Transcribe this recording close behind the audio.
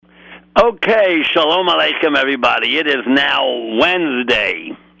Okay, shalom aleichem, everybody. It is now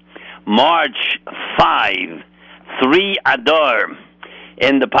Wednesday, March 5, 3 Adar,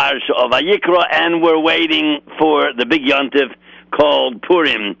 in the parsha of Vayikra, and we're waiting for the big yontif called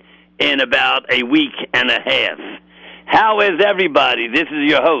Purim in about a week and a half. How is everybody? This is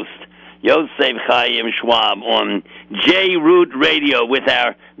your host, Yosef Chaim Schwab, on J-Root Radio with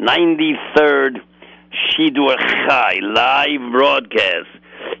our 93rd Shidur Chai live broadcast.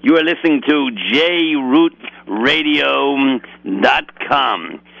 You are listening to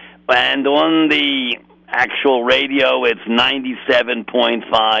jrootradio.com, and on the actual radio, it's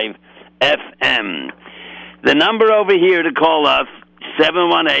 97.5 FM. The number over here to call us,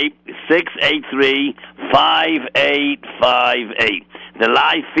 718-683-5858. The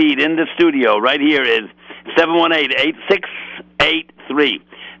live feed in the studio right here is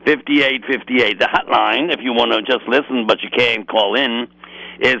 718-8683-5858. The hotline, if you want to just listen but you can't call in,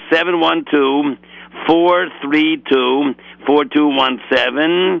 is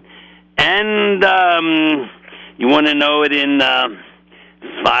 712-432-4217. And you want to know it in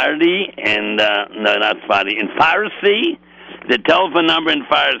Farsi, and no, not Farsi, in Farsi. The telephone number in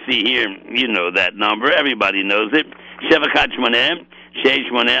Farsi here, you know that number. Everybody knows it.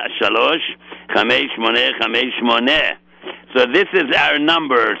 718-683-5858. So this is our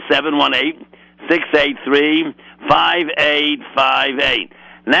number, 718-683-5858.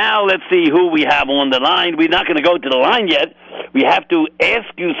 Now let's see who we have on the line. We're not going to go to the line yet. We have to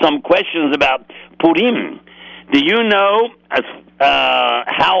ask you some questions about Purim. Do you know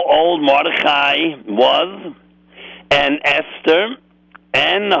how old Mordechai was, and Esther,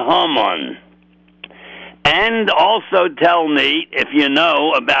 and Haman? And also tell me, if you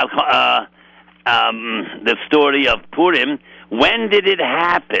know about the story of Purim, when did it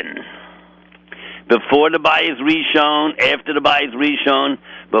happen? Before the Bayis Rishon, after the Bayis Rishon,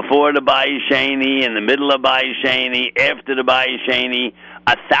 before the Bayis Sheni, in the middle of Bayis Sheni, after the Bayis Sheni,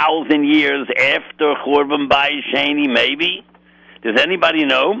 1,000 years after Churban Bayis Sheni, maybe? Does anybody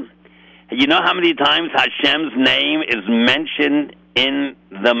know? You know how many times Hashem's name is mentioned in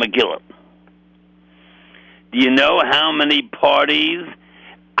the Megillah? Do you know how many parties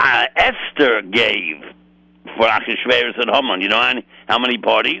Esther gave for Achashverosh and Haman? You know how many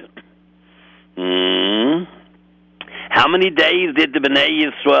parties? How many days did the Bnei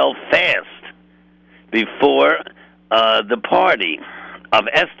Yisrael fast before the party of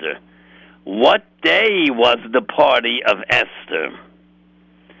Esther? What day was the party of Esther?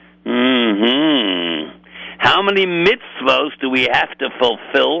 How many mitzvos do we have to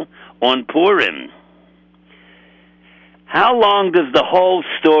fulfill on Purim? How long does the whole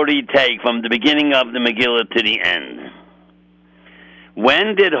story take from the beginning of the Megillah to the end?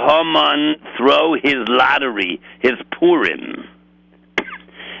 When did Haman throw his lottery, his Purim?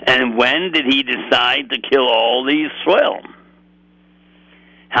 And when did he decide to kill all the Israel?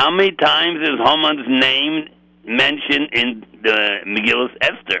 How many times is Haman's name mentioned in the Megillah's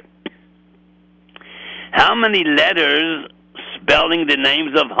Esther? How many letters spelling the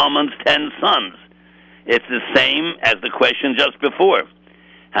names of Haman's 10 sons? It's the same as the question just before.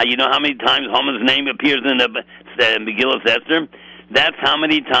 You know how many times Haman's name appears in the Megillah's Esther? That's how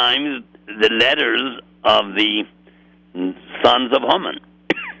many times the letters of the sons of Haman.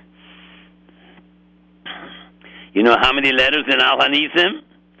 You know how many letters in Al-Hanisim?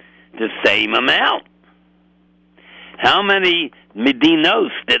 The same amount. How many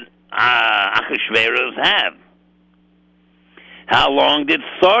Medinos did Achashverosh have? How long did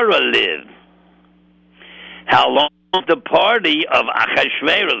Sarah live? How long was the party of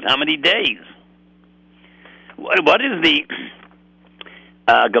Achashverosh? How many days? What is the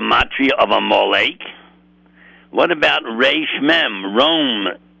gematria of Amalek? What about Reish Mem, Rome?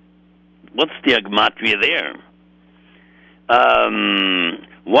 What's the gematria there?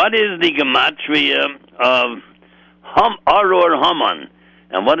 What is the gematria of Aror Haman?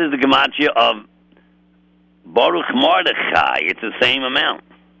 And what is the gematria of Baruch Mordechai? It's the same amount.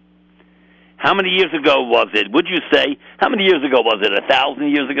 How many years ago was it? Would you say, how many years ago was it? 1,000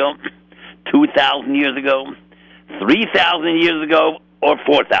 years ago? 2,000 years ago? 3,000 years ago? Or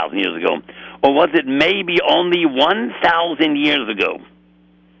 4,000 years ago? Or was it maybe only 1,000 years ago?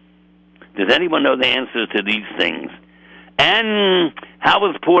 Does anyone know the answers to these things? And how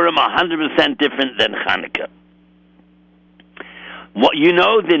is Purim 100% different than Hanukkah? What, you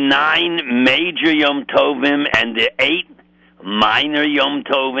know the 9 major Yom Tovim and the 8 minor Yom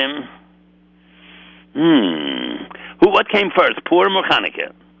Tovim? What came first, Purim or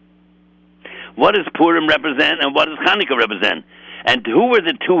Hanukkah? What does Purim represent and what does Hanukkah represent? And who were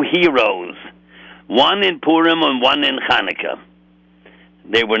the two heroes? One in Purim and one in Hanukkah.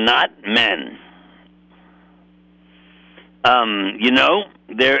 They were not men.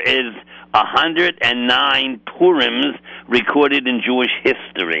 There is 109 Purims recorded in Jewish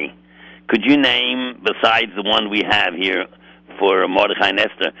history. Could you name, besides the one we have here for Mordechai and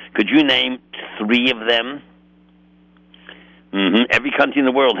Esther, could you name 3 of them? Every country in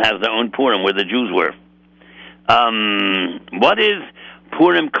the world has their own Purim where the Jews were. What is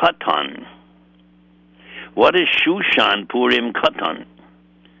Purim Katan? What is Shushan Purim Katan?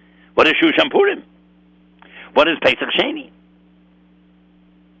 What is Shushan Purim? What is Pesach Sheni?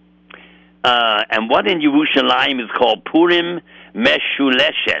 And what in Yerushalayim is called Purim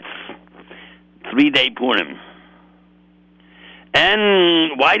Meshuleshet, 3-day Purim?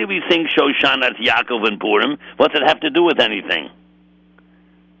 And why do we sing Shoshanat Yaakov and Purim? What's it have to do with anything?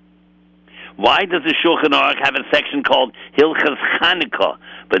 Why does the Shulchan Aruch have a section called Hilchas Chanukah,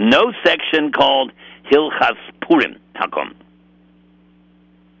 but no section called Hilchas Purim? How come?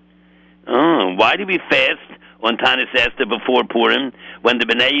 Why do we fast on Tanis Esther before Purim when the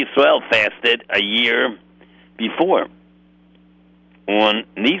Bnei Yisrael fasted a year before on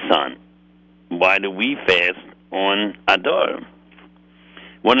Nisan? Why do we fast on Adar?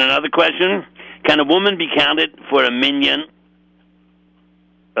 Want another question? Can a woman be counted for a minyan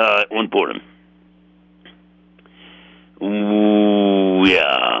on Purim? Ooh,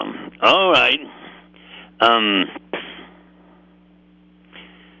 yeah. All right.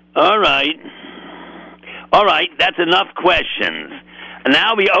 All right, that's enough questions.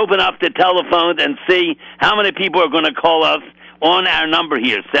 Now we open up the telephones and see how many people are going to call us on our number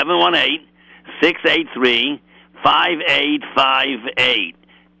here, 718-683-5858.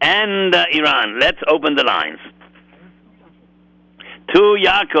 And Iran, let's open the lines. 2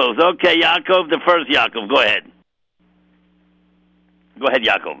 Yaakovs. Okay, Yaakov, the first Yaakov. Go ahead. Go ahead,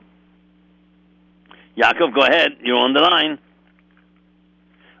 Yaakov. Yaakov, go ahead. You're on the line.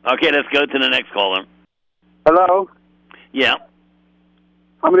 Okay, let's go to the next caller. Hello? Yeah.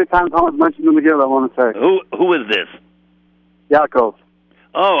 How many times Haman mentioned in the Megillah, I want to say? Who is this? Yaakov.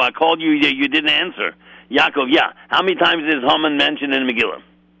 Oh, I called you. You didn't answer. Yaakov, yeah. How many times is Haman mentioned in Megillah?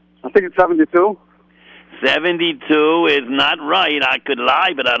 I think it's 72. 72 is not right. I could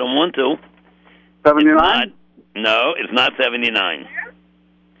lie, but I don't want to. 79? No, it's not 79.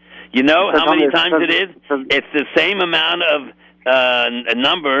 You know how many times it is? It's the same amount of a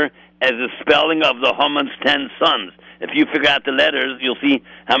number as the spelling of the Haman's 10 sons. If you figure out the letters, you'll see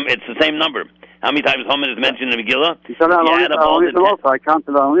it's the same number. How many times Haman is mentioned in the Megillah? You said I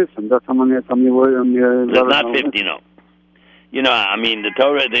counted on this, and that's how many it's not 50, no. You know, I mean, the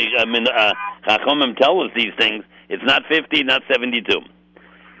Torah, Chachamim tell us these things. It's not 50, not 72.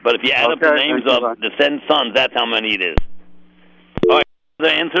 But if you add up the names of the 10 sons, that's how many it is. All right, the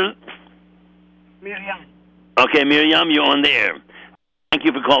answer? Miriam. Okay, Miriam, you're on the air. Thank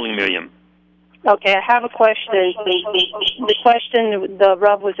you for calling, Miriam. Okay, I have a question. The question the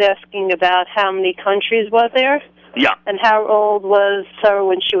Rav was asking about how many countries were there? Yeah. And how old was Sarah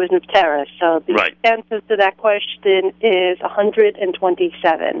when she was Niptera? So the answer to that question is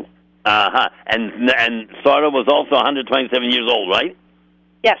 127. Uh-huh. And Sarah was also 127 years old, right?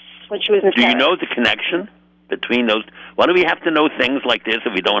 Yes, when she was Niptera. Do you know the connection between those? Why do we have to know things like this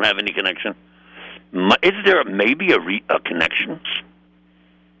if we don't have any connection? Is there maybe a connection?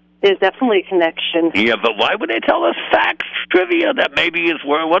 There's definitely a connection. Yeah, but why would they tell us facts, trivia that maybe is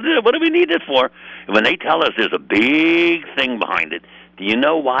where? What do we need it for? When they tell us there's a big thing behind it, do you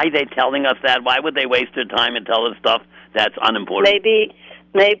know why they're telling us that? Why would they waste their time and tell us stuff that's unimportant?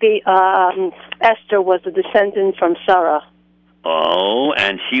 Maybe Esther was a descendant from Sarah. Oh,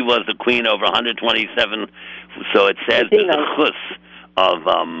 and she was the queen over 127. So it says the chus of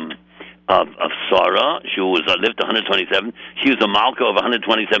Sarah. She was lived 127. She was a malka of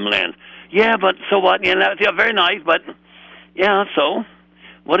 127 lands. Yeah, but so what? Yeah, very nice, but yeah. So,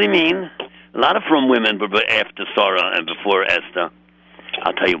 what do you mean? A lot of from women were after Sarah and before Esther.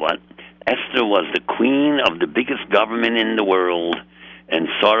 I'll tell you what. Esther was the queen of the biggest government in the world, and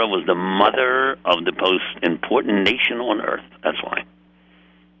Sarah was the mother of the most important nation on earth. That's why.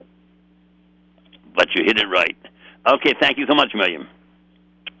 But you hit it right. Okay, thank you so much, Miriam.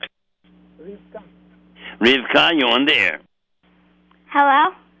 Rivka, you're on the air.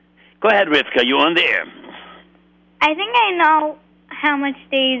 Hello? Go ahead, Rivka, you're on the air. I think I know how much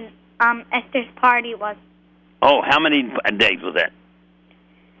days Esther's party was. Oh, how many days was that?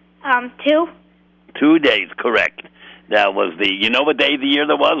 2. 2 days, correct. That was you know what day of the year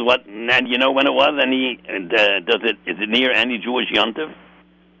that was? What, and you know when it was? Is it near any Jewish yontif?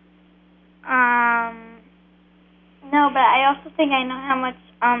 No, but I also think I know how much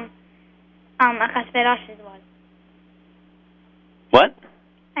Achashverosh's was. What?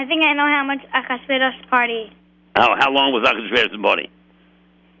 I think I know how much Achashverosh's party. How long was Achashverosh's party?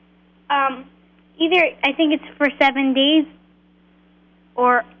 Either, I think it's for 7 days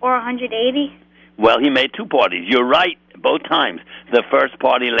or 180. Well, he made 2 parties. You're right, both times. The first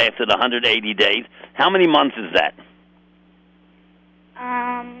party lasted 180 days. How many months is that?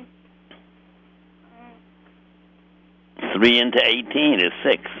 3 into 18 is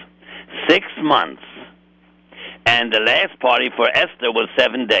 6. 6 months. And the last party for Esther was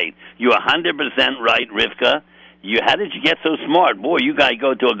 7 days. You're 100% right, Rivka. How did you get so smart? Boy, you guys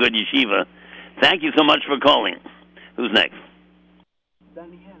go to a good yeshiva. Thank you so much for calling. Who's next?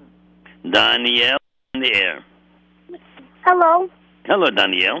 Danielle in the air. Hello. Hello,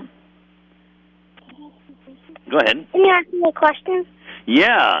 Danielle. Go ahead. Can you ask me a question?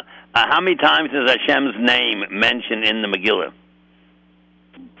 Yeah. How many times is Hashem's name mentioned in the Megillah?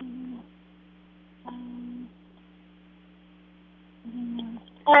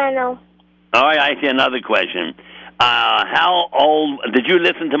 I don't know. All right, I see another question. How old... Did you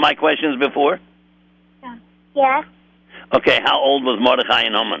listen to my questions before? Yeah. Okay, how old was Mordechai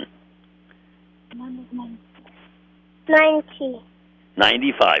and Haman? 90.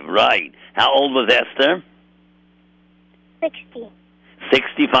 95, right. How old was Esther? 60.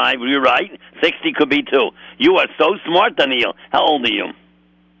 65, you're right. 60 could be too. You are so smart, Daniel. How old are you?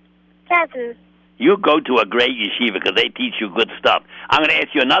 7. You go to a great yeshiva because they teach you good stuff. I'm going to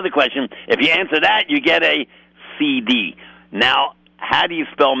ask you another question. If you answer that, you get a CD. Now, how do you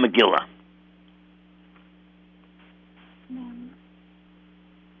spell Megillah?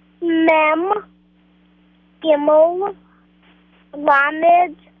 Mem, Gimel,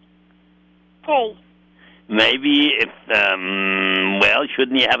 Lamed, Hey. Maybe if, well,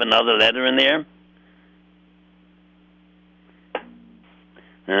 shouldn't you have another letter in there?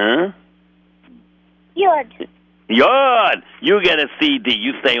 Huh? Yud. Yud! You get a CD.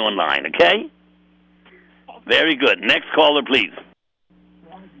 You stay online, okay? Very good. Next caller, please.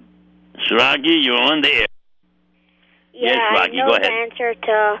 Shragi, you're on the air. Yeah, yes, Shragi, I know go ahead. The answer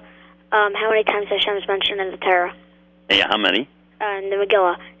to how many times Hashem is mentioned in the Torah. Yeah, how many? In the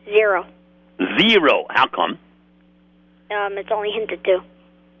Megillah, 0. 0. How come? It's only hinted to.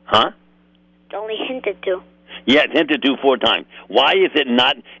 Huh? It's only hinted to. Yeah, it's hinted to 4 times. Why is it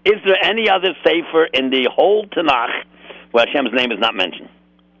not? Is there any other sefer in the whole Tanakh where Hashem's name is not mentioned?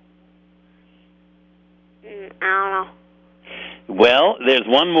 I don't know. Well, there's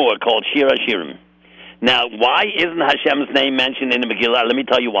one more called Shir HaShirim. Now, why isn't Hashem's name mentioned in the Megillah? Let me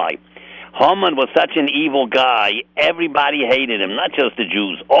tell you why. Haman was such an evil guy, everybody hated him, not just the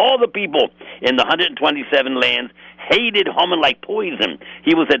Jews. All the people in the 127 lands hated Haman like poison.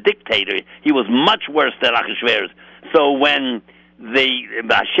 He was a dictator. He was much worse than Achashverosh. So when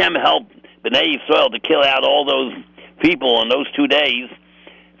Hashem helped Bnei Yisrael to kill out all those people in those 2 days,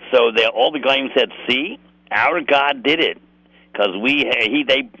 so all the Goyim said, see, our God did it. Because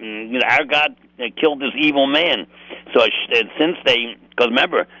our God killed this evil man. So since because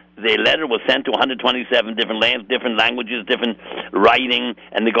remember, the letter was sent to 127 different lands, different languages, different writing,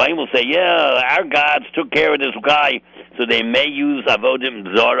 and the Goyim will say, yeah, our gods took care of this guy, so they may use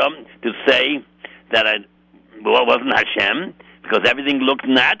Avodim Zorah to say that it wasn't Hashem, because everything looked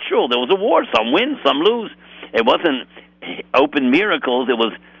natural. There was a war, some win, some lose. It wasn't open miracles, it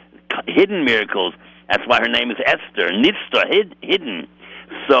was hidden miracles. That's why her name is Esther, Nitzta, hidden.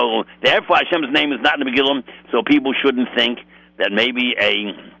 So, therefore, Hashem's name is not in the Megillah, so people shouldn't think that maybe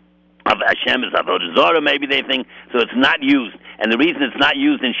of Hashem is Avodah Zarah, maybe they think, so it's not used. And the reason it's not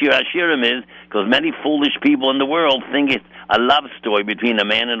used in Shir HaShirim is because many foolish people in the world think it's a love story between a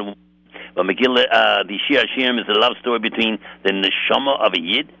man and a woman. But Megillah, the Shir HaShirim is a love story between the neshama of a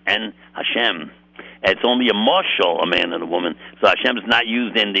Yid and Hashem. It's only a marshal, a man and a woman. So Hashem is not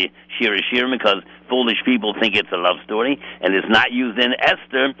used in the Shir HaShirim because foolish people think it's a love story. And it's not used in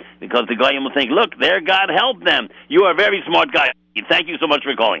Esther because the Goyim will think, look, their God helped them. You are a very smart guy. Thank you so much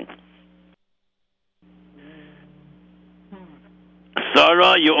for calling.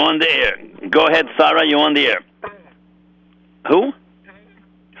 Sarah, you're on the air. Go ahead, Sarah, you're on the air. Who?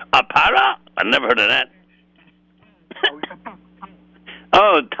 A para? I've never heard of that.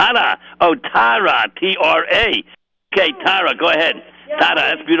 Oh, Tara. Oh, Tara, T-R-A. Okay, Tara, go ahead. Tara,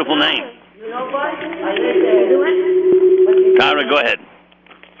 that's a beautiful name. Tara, go ahead.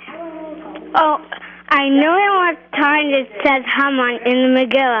 Oh, I know in what time it says Haman in the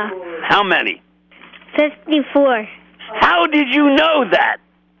Megillah. How many? 54. How did you know that?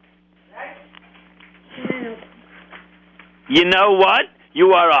 You know what?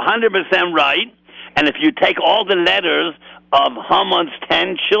 You are 100% right. And if you take all the letters of Haman's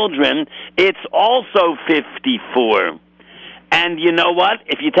 10 children, it's also 54. And you know what?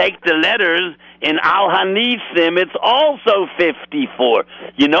 If you take the letters in Al Hanisim, it's also 54.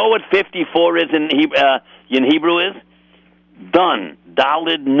 You know what 54 is in Hebrew is? Done.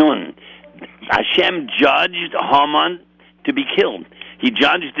 Dalid Nun. Hashem judged Haman to be killed. He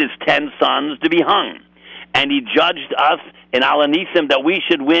judged his 10 sons to be hung. And he judged us in Al Hanisim that we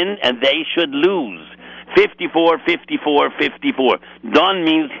should win and they should lose. 54, 54, 54. Done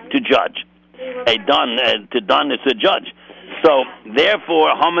means to judge. To done is to judge. So,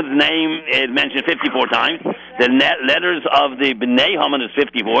 therefore, Haman's name is mentioned 54 times. The letters of the B'nai Haman is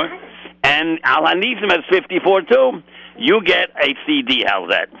 54. And Al Hanisim has 54 too. You get a CD. How's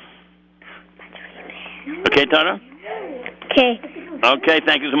that? Okay, Tara? Okay. Okay,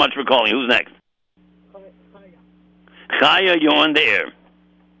 thank you so much for calling. Who's next? Chaya, you're on the air.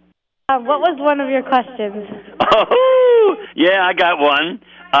 What was one of your questions? Oh, yeah, I got one.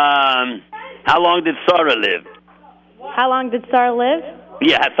 How long did Sarah live? How long did Sarah live?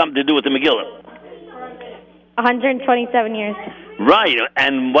 Yeah, it has something to do with the Megillah. 127 years. Right,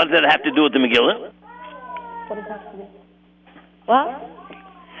 and what does that have to do with the Megillah? What does that have to do? What?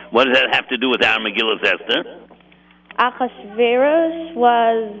 What does that have to do with our Megillah, Esther? Achashverosh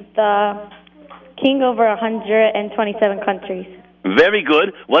was the king over 127 countries. Very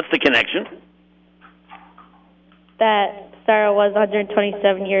good. What's the connection? That Sarah was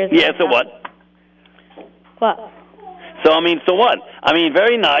 127 years old. Yeah, so what? What? So what?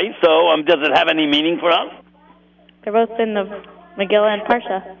 Very nice. So, does it have any meaning for us? They're both in the Megillah and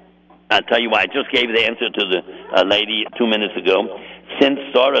Parsha. I'll tell you why. I just gave the answer to the lady 2 minutes ago. Since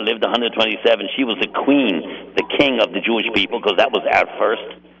Sarah lived 127, she was the queen, the king of the Jewish people, because that was our first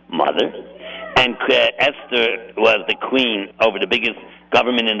mother. And Esther was the queen over the biggest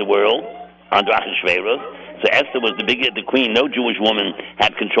government in the world, under Achashverosh. So Esther was the queen. No Jewish woman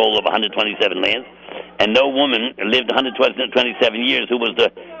had control of 127 lands. And no woman lived 127 years who was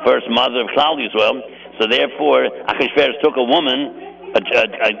the first mother of Klal Yisrael. So therefore, Achashverosh took a woman.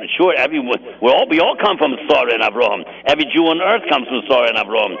 Sure, we all come from Sarah and Avraham. Every Jew on earth comes from Sarah and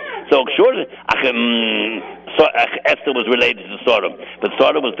Avraham. So sure, Esther was related to Sarah, but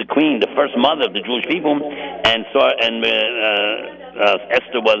Sarah was the queen, the first mother of the Jewish people, and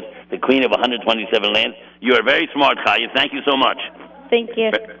Esther was the queen of 127 lands. You are very smart, Chaya. Thank you so much. Thank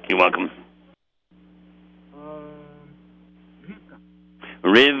you. You're welcome.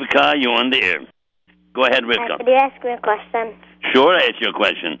 Rivka, you're on the air. Go ahead, Rivka. Could you ask me a question? Sure, I ask you a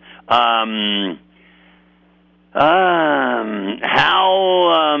question.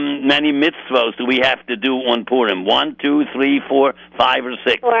 How many mitzvos do we have to do on Purim? 1, 2, 3, 4, 5, or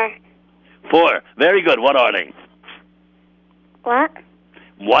 6? 4. 4. Very good. What are they? What?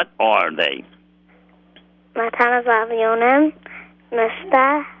 What are they? Matanas Avionim,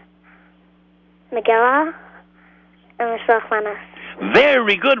 Mista, Megillah, and Mishloach Manos.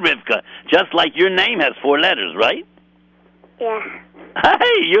 Very good, Rivka. Just like your name has 4 letters, right? Yeah.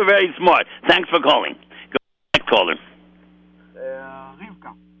 Hey, you're very smart. Thanks for calling. Go next caller.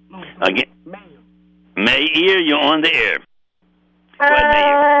 Rivka. Again. Meir, you're on the air. Go ahead,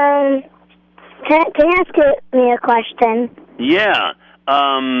 Meir. Can you ask me a question? Yeah.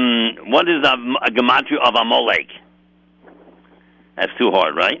 What is a gematria of Amalek? That's too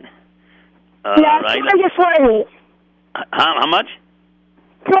hard, right? Right? 240. How much?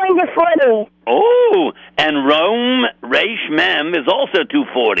 240. Oh, and Rome, Reish Mem, is also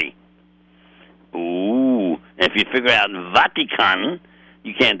 240. Ooh, if you figure out Vatican,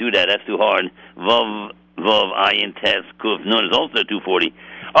 you can't do that. That's too hard. Vav, Ayin, Tes, Kuf, Nun is also 240.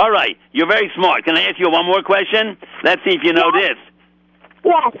 All right, you're very smart. Can I ask you one more question? Let's see if you know this.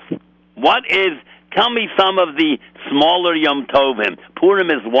 Yes. Tell me some of the smaller Yom Tovim. Purim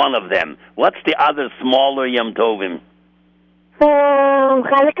is one of them. What's the other smaller Yom Tovim?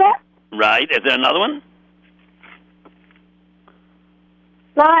 Hanukkah? Right. Is there another one?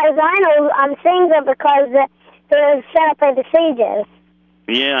 No, as I know, I'm saying that because they're set up by the sages.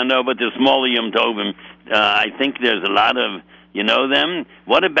 Yeah, I know, but the smaller Yom Tovim, I think there's a lot of, you know them.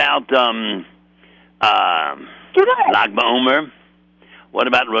 What about Lag BaOmer? What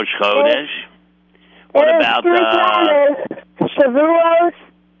about Rosh Chodesh? What about Shavuos?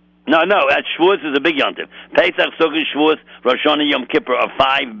 No, Shavuos is a big Yom Tov. Pesach, Sukkot, Shavuos, Rosh Hashanah, Yom Kippur are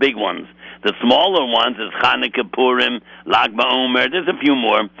 5 big ones. The smaller ones is Chanukah, Purim, Lag BaOmer. There's a few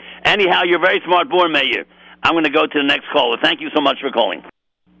more. Anyhow, you're very smart boy, Meir. I'm going to go to the next caller. Thank you so much for calling.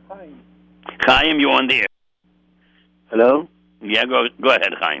 Chaim, you're on the air. Hello? Yeah, go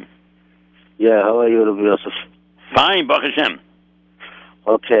ahead, Chaim. Yeah, how are you, Rabbi Yosef? Fine, Baruch Hashem.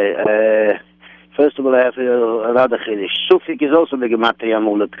 Okay, first of all, I have another Chiddush. Sufik is also the Gematria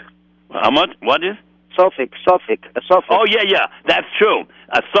Mulek. How much? What is? Suffix. Oh, yeah, that's true.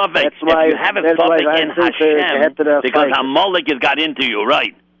 A suffix. That's why, if you have a suffix in Hashem, because Amalek has got into you,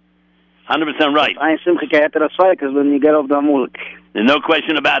 right? 100% right. Because when you get off the Amalek. There's no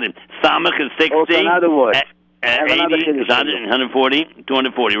question about it. Samach is 60. Also another word. 80, 140,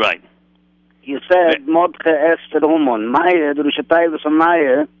 240, right. You said Mordche Esther Humon. Maya, the Rishatayvus of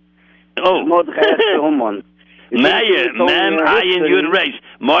Maya. Oh. Mordche Esther Humon. Maya, Mem, Ayin, Yud, Resh.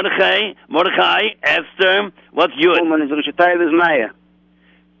 Mordechai, Esther, what's Yud? Humon is Rishatayvus Maya.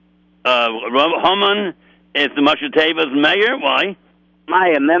 Humon is the Mashatayvus Mayor, why?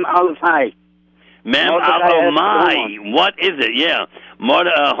 Maya, Mem Aleph Hai. Mem Aleph Mai. What is it? Yeah.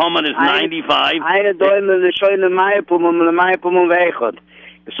 Humon is 95. Eine Däume, the Schoine Maya, Pumum, Maya, Pumum, Weichot.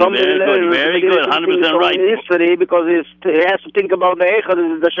 Very good, 100% right. History because he has to think about the Eichot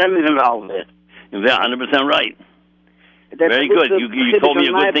and the Shem is involved there. Yeah, 100% right. Very good. You told me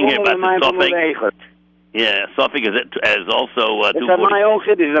a good thing here about the suffix. Yeah, suffix is also 240. It's my own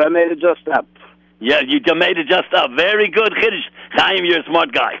Chiddush that I made it just up. Yeah, you made it just up. Very good Chiddush. Chaim, you're a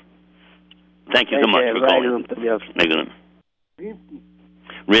smart guy. Thank you so much for calling.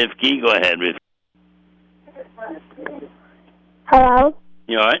 Rivki, go ahead, Rivki. Hello?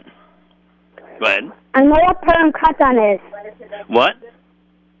 You all right? Go ahead. I know what Purim Katan is. What?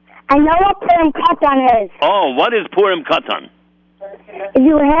 I know what Purim Katan is. Oh, what is Purim Katan? If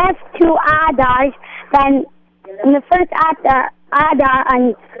you have two Adars, then in the first Adar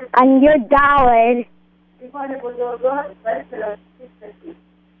on your Daled.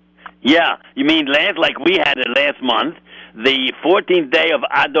 Yeah, you mean like we had it last month. The 14th day of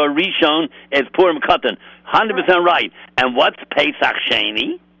Adar Rishon is Purim Katan. 100% right. And what's Pesach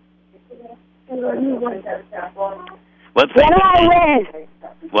Sheni? What's What do I win?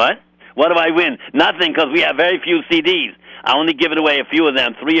 What? What do I win? Nothing, because we have very few CDs. I only give it away a few of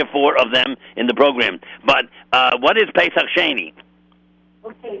them, 3 or 4 of them in the program. But what is Pesach Sheni?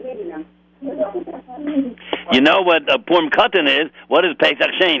 You know what Purim Katan is? What is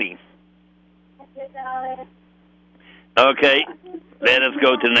Pesach Sheni? Okay, let us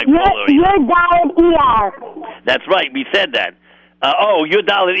go to the next caller. Your Daled ER. That's right, we said that. Your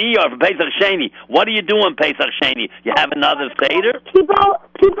Daled ER for Pesach Sheni. What do you do on Pesach Sheni? You have another Seder? People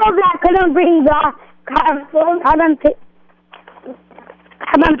that couldn't bring the Carbon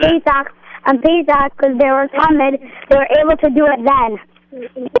Pesach and Pesach because they were Talmud, they were able to do it then.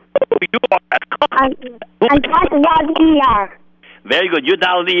 And that's ER. Very good. You're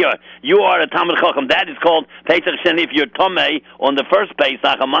Daled ER. You are a Talmud Chacham. That is called Pesach Sheni. If you're Tomei on the first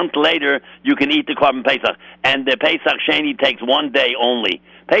Pesach, a month later, you can eat the Carbon Pesach. And the Pesach Sheni takes 1 day only.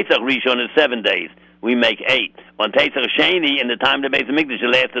 Pesach Rishon is 7 days. We make 8. On Pesach Sheni, in the time of the Beis Hamikdash, it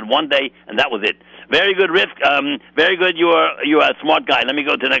lasted 1 day, and that was it. Very good, Rif. Very good. You are a smart guy. Let me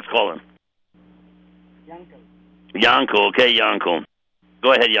go to the next caller. Yankel. Okay, Yankel.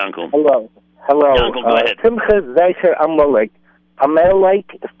 Go ahead, Yankel. Hello. Yankel, go ahead. Simcha Zeicher Amalek. Amalek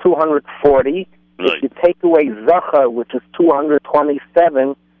is 240. Right. If you take away Zacha, which is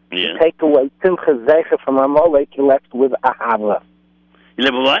 227, you take away Simcha Zeicher from Amalek, you're left with Ahava. You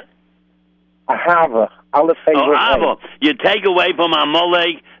live with what? Ahava. Ahava. You take away from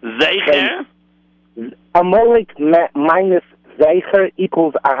Amalek Zeicher? Amalek minus Zeicher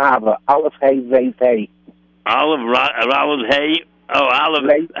equals Ahava. Aleph Hey Zay Hey. Aleph Hey. Oh, Aleph,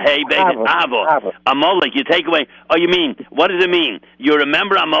 hey, baby, Avo. Amalek, you take away. Oh, you mean, what does it mean? You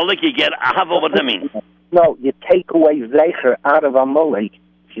remember Amalek, you get Avo, what does that mean? No, you take away Zeicher out of Amalek.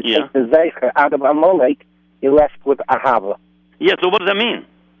 If you take the Zeicher out of Amalek, you're left with Ahava. Yeah, so what does that mean?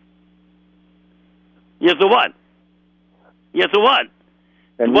 Yeah, so what? Yeah, so what?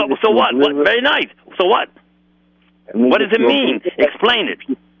 So what? Very nice. So what? What does it mean? Explain it.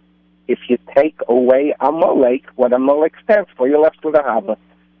 If you take away Amalek, what Amalek stands for, you're left with Ahava.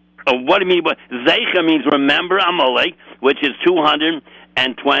 What do you mean? Zeicha means remember Amalek, which is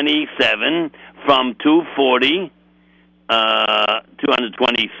 227 from 240,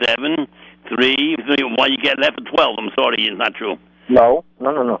 227, 3, well, you get left with 12. I'm sorry, it's not true. No.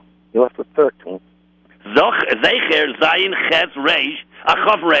 You're left with 13. Zeicher, Zayin, Ches, Reish,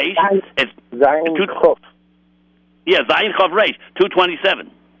 Chav, Reish. Zayin, Chav. Yeah, Zayin, Chav, Reish,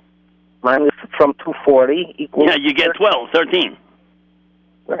 227. Minus from 240 equals... Yeah, you get 12, 13.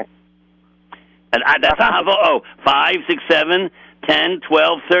 Right. And that's Ahava. 5, 6, 7, 10,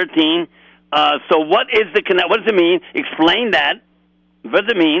 12, 13. So what is the connect? What does it mean? Explain that. What does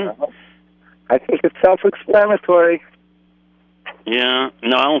it mean? I think it's self-explanatory. Yeah.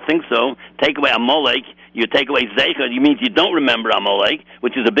 No, I don't think so. Take away Amalek. You take away Zeicha. You mean you don't remember Amalek,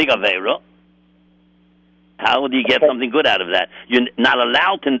 which is a big Aveira. How do you get something good out of that? You're not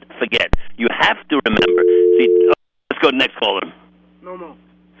allowed to forget. you have to remember. See, let's go to the next caller. No more.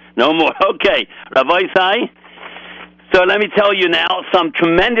 No more. Okay. Rabbi Sai. So let me tell you now some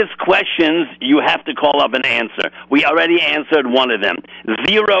tremendous questions you have to call up and answer. We already answered one of them.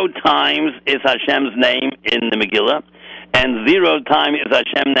 0 times is Hashem's name in the Megillah, and 0 times is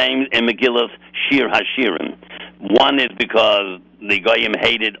Hashem's name in Megillah's Shir Hashirim. One is because the Goyim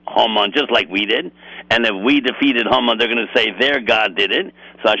hated Haman just like we did, and if we defeated Haman, they're going to say their God did it.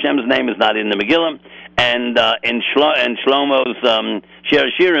 So Hashem's name is not in the Megillah. And in Shlomo's Shir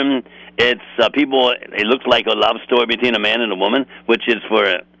Hashirim, it's people. It looks like a love story between a man and a woman, which is for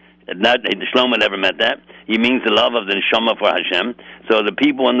Shlomo never met that. He means the love of the neshama for Hashem. So the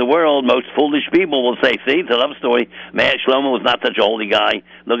people in the world, most foolish people, will say, "See, it's a love story. Man, Shlomo was not such a holy guy.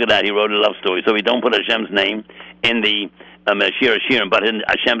 Look at that. He wrote a love story." So we don't put Hashem's name in the Shir Hashirim, but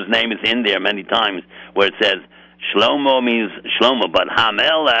Hashem's name is in there many times where it says Shlomo means Shlomo, but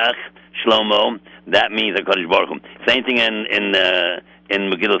Hamelech Shlomo, that means HaKadosh Baruch Hu. Same thing in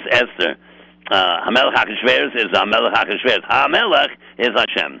Megillus Esther. Hamelech HaKashveres is Hamelech HaKashveres. Hamelech is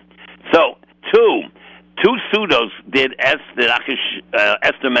Hashem. So, two pseudos did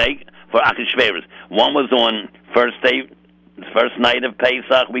Esther make for Achashverosh. One was on first night of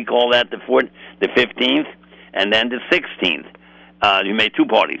Pesach. We call that the 15th, and then the 16th. You made 2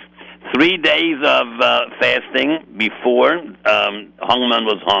 parties. 3 days of fasting before Haman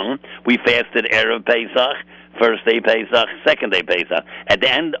was hung. We fasted Erev Pesach, first day Pesach, second day Pesach. At the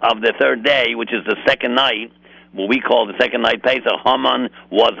end of the 3rd day, which is the second night, what we call the second night Pesach, Haman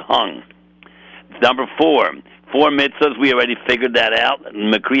was hung. Number 4 mitzvahs, we already figured that out.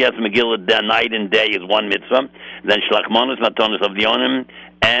 Mekriyas Megillah, night and day, is 1 mitzvah. Then Shlachmanos, Matonis of Dionim,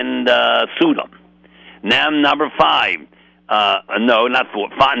 and Suda. Now, number 5. No, not 4.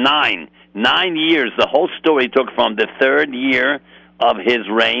 9. 9 years. The whole story took from the 3rd year of his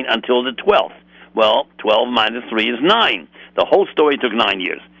reign until the 12th. Well, 12 minus 3 is 9. The whole story took 9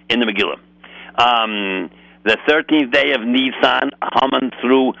 years in the Megillah. The 13th day of Nisan, Haman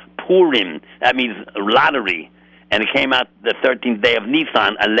threw Purim. That means lottery. And it came out the 13th day of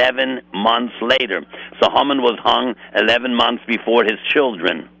Nisan, 11 months later. So Haman was hung 11 months before his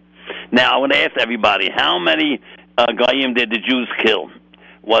children. Now, I want to ask everybody, how many Goyim did the Jews kill?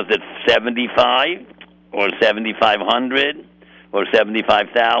 Was it 75 or 7,500 or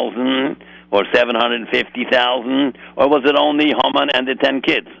 75,000 or 750,000, or was it only Haman and the 10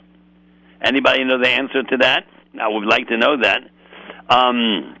 kids? Anybody know the answer to that? I would like to know that.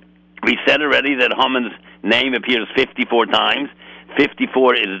 We said already that Haman's name appears 54 times.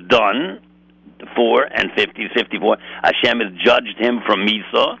 54 is done. 4 and 50 is 54. Hashem has judged him from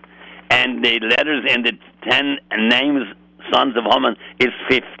Misa. And the letters in the 10 names, sons of Haman, is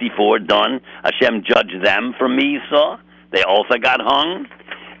 54 done. Hashem judged them from Misa. They also got hung.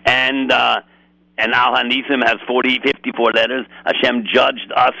 And Al-Hanisim has 54 letters. Hashem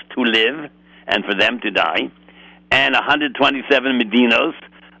judged us to live and for them to die. And 127 Medinos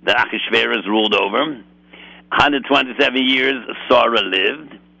that Achashverosh ruled over. 127 years Sarah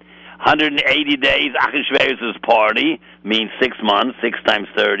lived. 180 days Achashverosh's party means 6 months. 6 times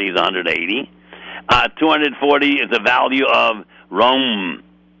 30 is 180. 240 is the value of Rome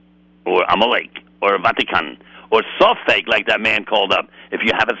or Amalek or Vatican or Sofek, like that man called up. If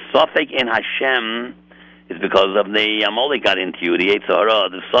you have a Sofek in Hashem, it's because of the Amalek got into you, the Yetzirah,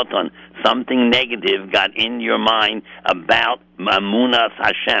 the Satan. Something negative got in your mind about Amunas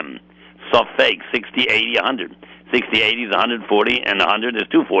Hashem. Sofek, 60, 80, 100. 60, 80 is 140, and 100 is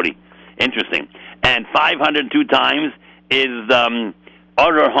 240. Interesting. And 502 times is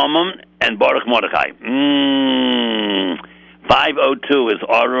Arur Haman and Baruch Mordechai. 502 is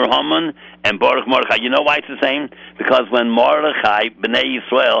Arur Haman and Baruch Mordechai. You know why it's the same? Because when Mordechai, Bnei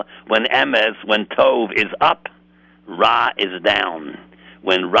Yisrael, when Emes, when Tov is up, Ra is down.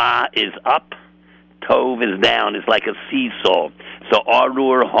 When Ra is up, Tov is down. It's like a seesaw. So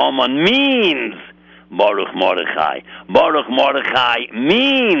Arur Haman means Baruch Mordechai. Baruch Mordechai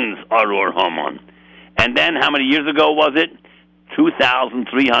means Arur Haman. And then how many years ago was it?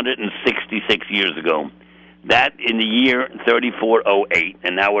 2,366 years ago. That in the year 3408,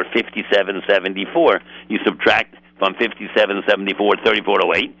 and now we're 5774. You subtract from 5774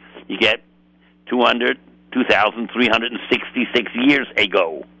 3408, you get 2,366 years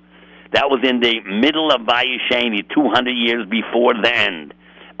ago. That was in the middle of Vayisheni, 200 years before the end.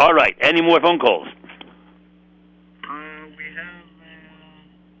 All right, any more phone calls? We have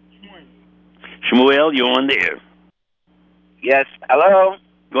Shmuel, you're on the air. Yes, hello?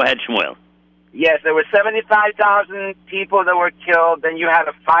 Go ahead, Shmuel. Yes, there were 75,000 people that were killed. Then you had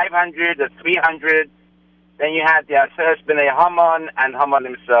a 500, a 300. Then you had the Aseret B'nai Haman and Haman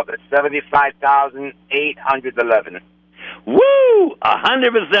himself. It's 75,811. Woo!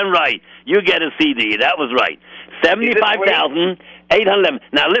 100% right. You get a CD. That was right. 75,811.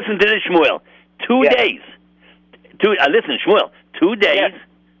 Now listen to this, Shmuel. 2 days. Listen, Shmuel. 2 days. Yes.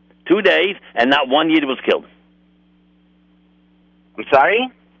 2 days, and not one Yid was killed. I'm sorry?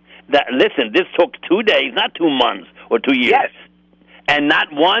 Listen, this took 2 days, not 2 months or 2 years. Yes. And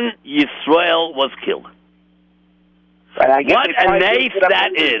not one Yisrael was killed. What a nace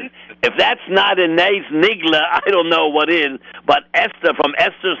that is. If that's not a nace nigla, I don't know what is. But Esther, from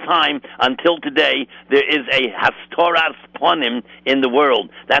Esther's time until today, there is a hastoras ponim in the world.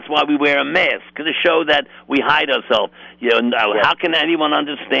 That's why we wear a mask, to show that we hide ourselves. How can anyone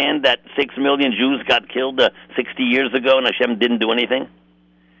understand that 6 million Jews got killed 60 years ago and Hashem didn't do anything?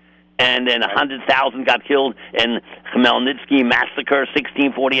 And then 100,000 got killed in Khmelnytsky massacre,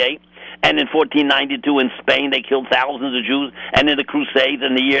 1648. And in 1492 in Spain, they killed thousands of Jews. And in the Crusades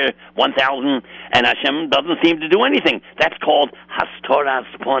in the year 1000, and Hashem doesn't seem to do anything. That's called Hastoras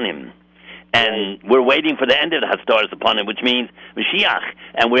Ponim. And we're waiting for the end of the Hastoras Ponim, which means Mashiach.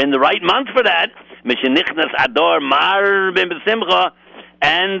 And we're in the right month for that. Mishenichnas Ador Mar Ben Besimcha.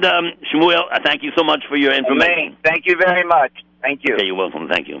 And Shmuel, thank you so much for your information. Amen. Thank you very much. Thank you. Okay, you're welcome.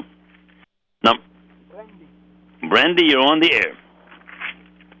 Thank you. Now, Brandy, you're on the air.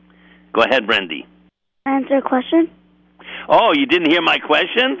 Go ahead, Brandy. Answer a question? Oh, you didn't hear my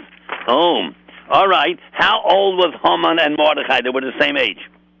question? Oh, all right. How old was Haman and Mordechai? They were the same age.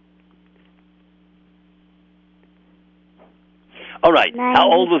 All right. 95? How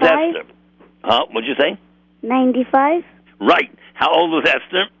old was Esther? What'd you say? 95. Right. How old was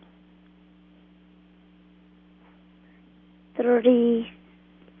Esther? 30.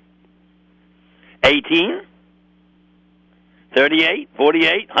 18? 38?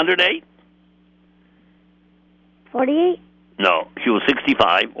 48? 108? 48? No, she was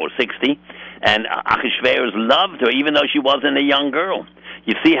 65 or 60, and Achashverosh loved her even though she wasn't a young girl.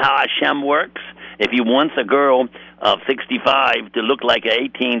 You see how Hashem works? If he wants a girl of 65 to look like an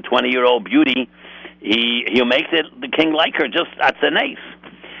 18, 20-year-old beauty, he'll make the king like her. Just that's a nice.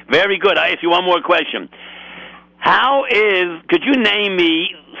 Very good. I ask you one more question. Could you name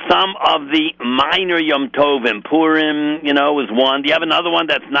me some of the minor Yom Tovim? Purim, is one. Do you have another one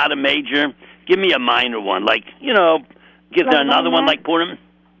that's not a major? Give me a minor one. Like, is there another one like Purim?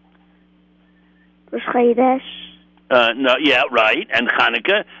 Rosh Chodesh. No, yeah, right. And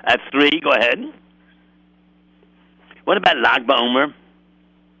Hanukkah, that's 3. Go ahead. What about Lag BaOmer?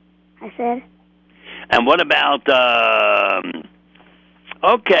 I said. And what about,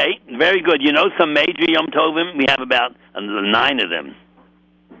 okay, very good. Some major Yom Tovim? We have about 9 of them.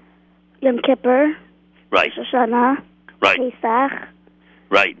 Yom Kippur. Right. Rosh Hashanah. Right. Pesach.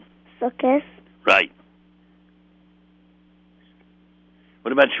 Right. Sukkot. Right.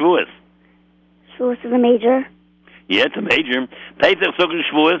 What about Shavuos? Shavuos is a major. Yeah, it's a major. Pesach, Sukkot,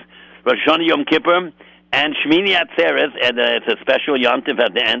 Shavuos, Rosh Hashanah, Yom Kippur, and Shmini Atzeres, and it's a special Yom Tov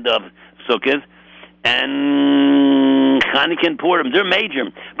at the end of Sukkot, and Chanukah and Purim. They're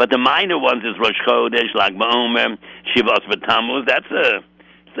major, but the minor ones is Rosh Chodesh, Lag BaOmer, Shivas V'Tammuz. That's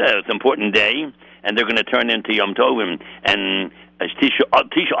it's an important day, and they're going to turn into Yom Tovim. And Tisha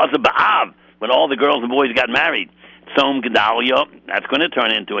Asa B'Av, when all the girls and boys got married. Tzom Gedalia, that's going to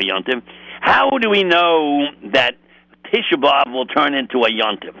turn into a Yom Tov. How do we know that Tisha B'Av will turn into a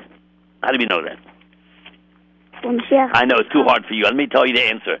Yom Tov? How do we know that? I know it's too hard for you. Let me tell you the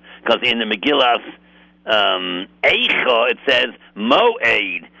answer. Because in the Megillah Eicha, it says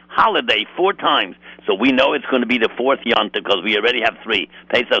Moed, holiday, 4 times. So we know it's going to be the 4th Yom Tov because we already have 3.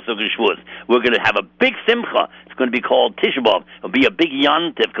 Pesach, Sukkot, Shavuos. We're going to have a big simcha. It's going to be called Tisha B'Av. It'll be a big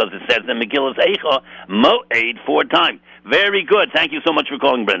Yom Tov because it says in Megillah Eicha, Moed, 4 times. Very good. Thank you so much for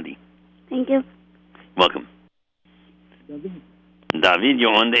calling, Brandy. Thank you. Welcome. David,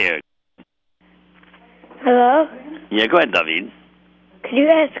 you're on the air. Hello? Yeah, go ahead, David. Could you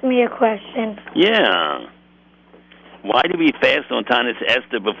ask me a question? Yeah. Why do we fast on Tanis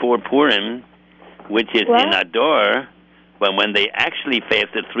Esther before Purim, which is in Ador, when they actually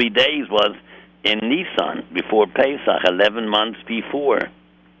fasted 3 days was in Nisan, before Pesach, 11 months before?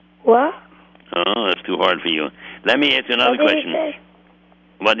 What? Oh, that's too hard for you. Let me ask you another question.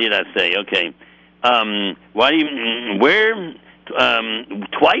 What did I say? Okay.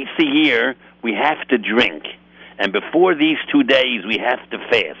 Twice a year we have to drink, and before these 2 days we have to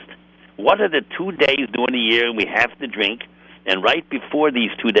fast. What are the 2 days during the year we have to drink, and right before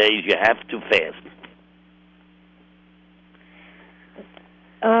these 2 days you have to fast?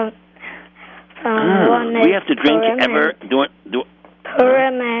 One we have to drink Purim ever during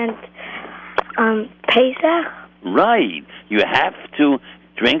Purim and Pesach? Right. You have to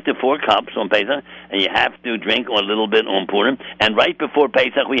drink the 4 cups on Pesach, and you have to drink a little bit on Purim. And right before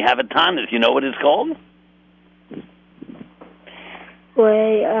Pesach, we have a Tanis. You know what it's called?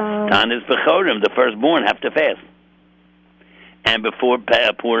 Tanis Bechorim, the firstborn, have to fast. And before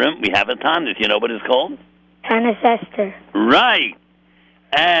Purim, we have a Tanis. You know what it's called? Tanis Esther. Right.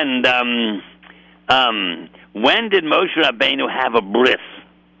 And when did Moshe Rabbeinu have a bris?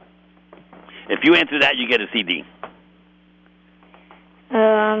 If you answer that, you get a CD.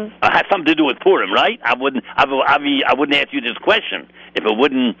 It has something to do with Purim, right? I wouldn't ask you this question if it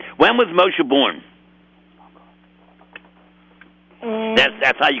wouldn't. When was Moshe born?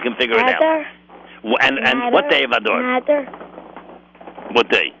 That's how you can figure it out. And what day of Adar? What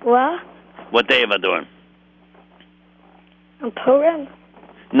day? What? What day of Adar? Purim?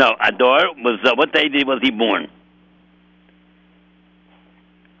 No, Adar was, what day was he born?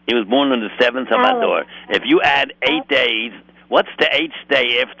 He was born on the 7th of Adar. If you add 8 days, what's the 8th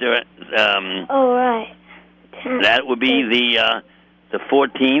day after? Right. That would be the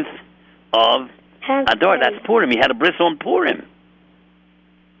 14th of Adar. That's Purim. He had a bris on Purim.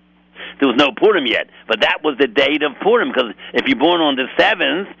 There was no Purim yet, but that was the date of Purim, because if you're born on the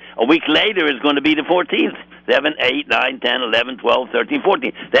 7th, a week later is going to be the 14th. 7, 8, 9, 10, 11, 12, 13,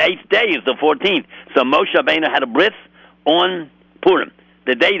 14. The 8th day is the 14th. So Moshe Rabbeinu had a bris on Purim,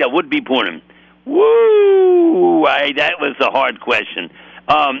 the day that would be Purim. Woo! That was a hard question.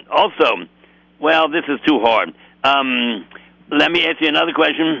 Also, well, this is too hard. Let me ask you another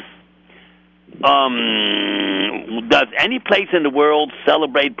question. Does any place in the world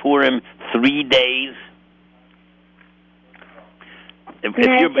celebrate Purim 3 days? If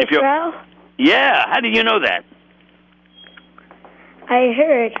you're, yeah, how do you know that? I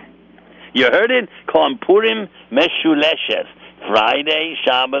heard. You heard it? Call them Purim Meshuleshes, Friday,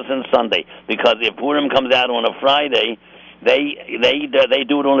 Shabbos, and Sunday. Because if Purim comes out on a Friday, they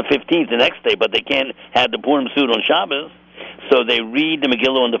do it on the 15th, the next day, but they can't have the Purim suit on Shabbos. So they read the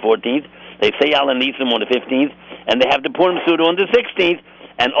Megillah on the 14th. They say Al Nisim on the 15th, and they have the Purim suit on the 16th.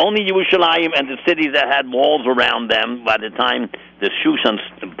 And only Yerushalayim and the cities that had walls around them by the time the Shushan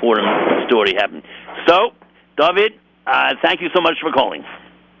Purim story happened. So, David, thank you so much for calling.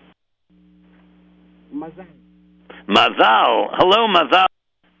 Mazal. Hello, Mazal.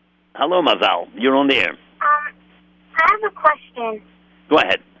 Hello, Mazal. You're on the air. I have a question. Go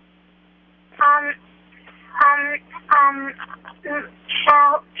ahead.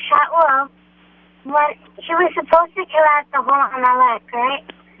 Shaul, when he was supposed to kill out the whole Amalek, right?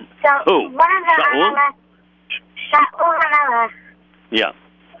 So who? One of the Amalek, Shaul Amalek. Yeah.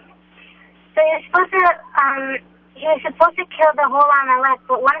 So he was supposed to kill the whole Amalek,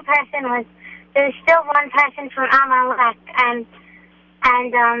 but there was still one person from Amalek, and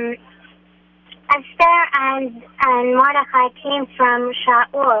Esther and Mordechai came from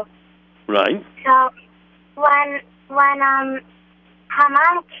Shaul. Right. So when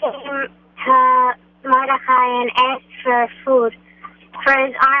Haman came to Mordechai and asked for food for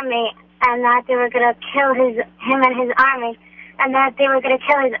his army, and that they were going to kill him and his army, and that they were going to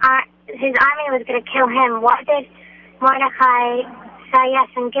kill his army was going to kill him, why did Mordechai say yes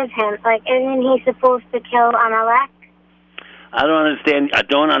and give him? Like, isn't he supposed to kill Amalek? I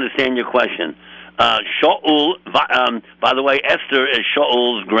don't understand your question. Shaul, by the way, Esther is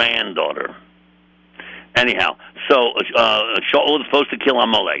Shaul's granddaughter. Anyhow, so Shaul is supposed to kill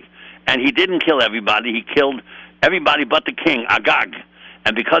Amalek, and he didn't kill everybody. He killed everybody but the king, Agag.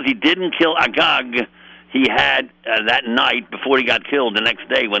 And because he didn't kill Agag, he had that night before he got killed. The next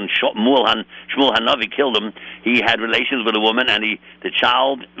day, when Shmuel Hanavi killed him, he had relations with a woman, and the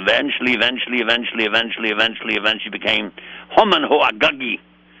child eventually became Haman ho Agagi,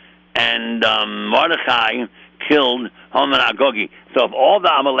 and Mordechai killed Haman Agagi. So if all the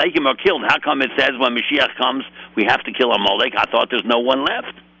Amalekim are killed, how come it says when Mashiach comes we have to kill Amalek? I thought there's no one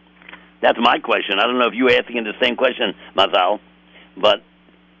left. That's my question. I don't know if you're asking the same question, Mazal, but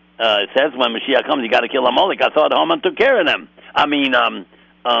it says when Mashiach comes you got to kill Amalek. I thought Haman took care of them.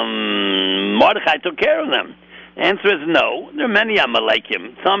 Mordechai took care of them. The answer is no. There are many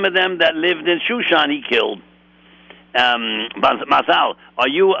Amalekim. Some of them that lived in Shushan he killed. Mazal, are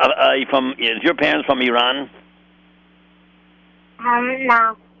you is your parents from Iran?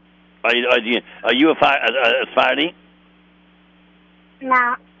 No. Are you a Sephardi?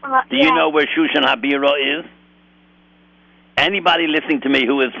 No. Well, Do you know where Shushan Habira is? Anybody listening to me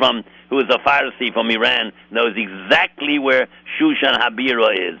who is a Pharisee from Iran knows exactly where Shushan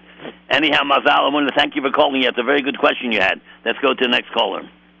Habira is. Anyhow, Mazal, I want to thank you for calling. It's a very good question you had. Let's go to the next caller.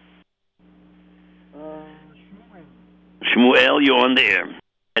 Shmuel, you're on the air.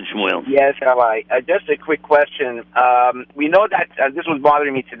 Shmuel. Yes, Rabbi. Just a quick question. We know that, this was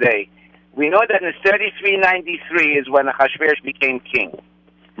bothering me today, we know that in 3393 is when Achashverosh became king.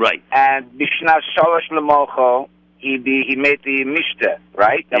 Right. And Bishnas Shalosh L'Mocho, he made the Mishteh,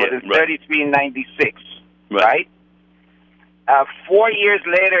 right? That was in 3396, right? 4 years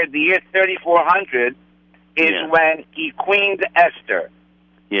later, the year 3400, is when he queened Esther.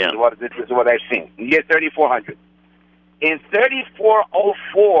 Yeah. This is what I've seen. In the year 3400. In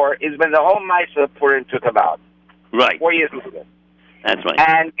 3404 is when the whole Maisa Purim took about. Right. 4 years later. That's right.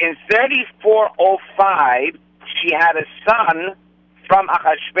 And in 3405, she had a son from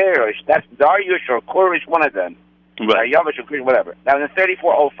Achashverosh. That's Darius or Koresh, one of them. Right. Yavush or Koresh, whatever. That was in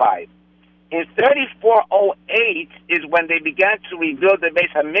 3405. In 3408 is when they began to rebuild the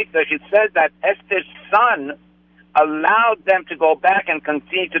Beis HaMikdash. It says that Esther's son allowed them to go back and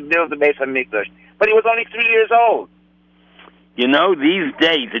continue to build the Beis HaMikdash. But he was only 3 years old. You know, these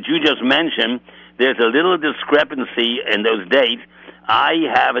dates that you just mentioned, there's a little discrepancy in those dates. I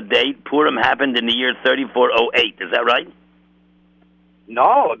have a date. Purim happened in the year 3408. Is that right?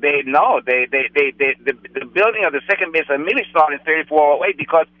 No, the building of the second Beis HaMikdash started in 3408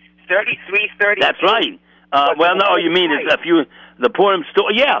 because 3330. That's right. Well, no, you mean it's a few. The Purim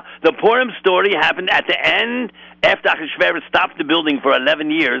story. Yeah, the Purim story happened at the end after Achashverosh stopped the building for 11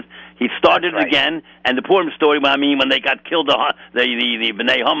 years. He started it again, and the Purim story. When they got killed, the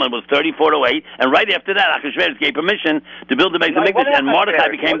Bnei Haman was 3408, and right after that, Achashverosh gave permission to build the Beis HaMikdash, and Mordechai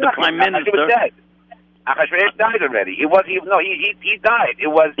became the prime minister. Achashverosh died already. He died.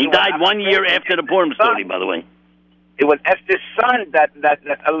 He died 1 year after the Purim story, by the way. It was Esther's son that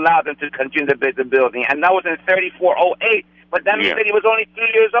allowed them to continue to build the building, and that was in 3408. But that means that he was only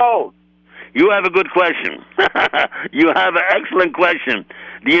 3 years old. You have a good question. You have an excellent question.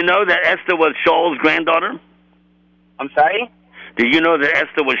 Do you know that Esther was Shaul's granddaughter? I'm sorry? Do you know that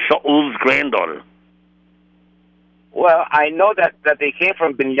Esther was Shaul's granddaughter? Well, I know that they came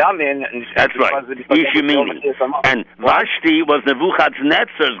from Binyamin. That's right. Ishimini. And Vashti was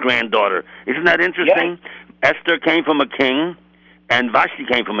Nebuchadnezzar's granddaughter. Isn't that interesting? Yes. Esther came from a king, and Vashti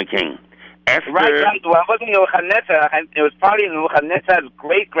came from a king. Esther, right. Well, it wasn't Nebuchadnezzar. It was probably Nebuchadnezzar's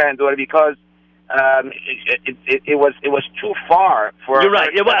great granddaughter because it was too far for. You're right.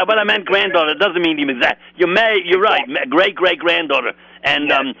 But I meant granddaughter. It doesn't mean even that. You're right. Great granddaughter.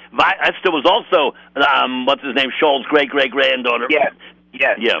 And Esther was also what's his name? Shaul's great granddaughter. Yes.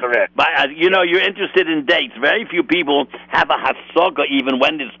 Yes, correct. But you're interested in dates. Very few people have a hasaga even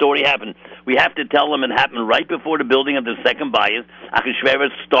when the story happened. We have to tell them it happened right before the building of the second bayis.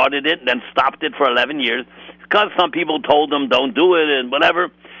 Achashverosh started it, then stopped it for 11 years because some people told him don't do it and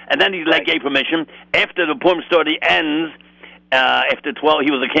whatever. And then he gave permission. After the Purim story ends, after 12,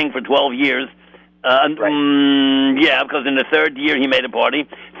 he was a king for 12 years. Because in the third year he made a party.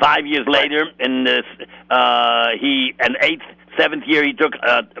 5 years later, in this, seventh year he took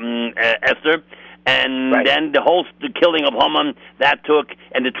Esther, and then the killing of Haman that took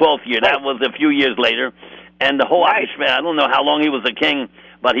in the 12th year. That was a few years later, and the whole I don't know how long he was a king,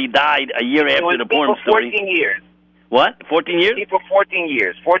 but he died a year after the Purim story. 14 years. What? 14 years? For 14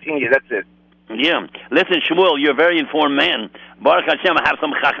 years. 14 years. That's it. Yeah. Listen, Shmuel, you're a very informed man. Baruch Hashem, I have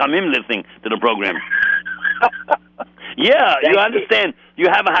some chachamim listening to the program. Yeah, you understand. You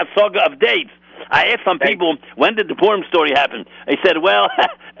have a hasaga of dates. I asked some people, when did the Purim story happen? They said, well,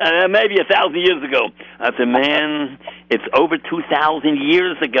 maybe 1,000 years ago. I said, man, it's over 2,000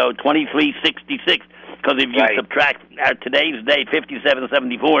 years ago, 2366. Because if you subtract today's date,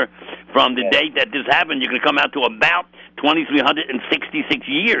 5774, from the date that this happened, you can come out to about 2,366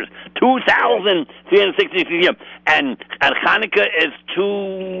 years. 2,366 years. And Hanukkah is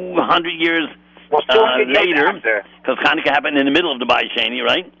 200 years later, because Hanukkah happened in the middle of the Bayis Sheni,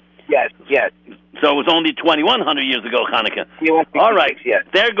 right? Yes. So it was only 2,100 years ago, Hanukkah. All right. Yes.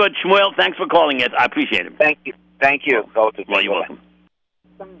 They're good. Shmuel, thanks for calling it. I appreciate it. Thank you. Well, you're welcome.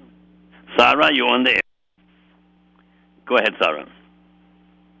 Sarah, you're on the air. Go ahead, Sarah.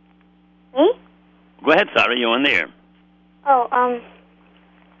 Me? Go ahead, Sarah. You're on the air. Oh,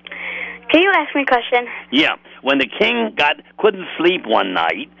 can you ask me a question? Yeah. When the king couldn't sleep one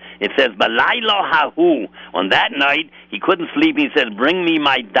night, it says, Balaylo hahu. On that night, he couldn't sleep. He said, bring me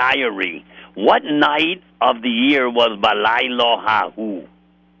my diary. What night of the year was Balaylo hahu?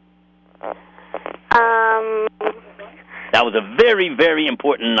 That was a very, very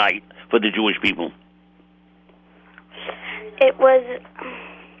important night for the Jewish people. It was...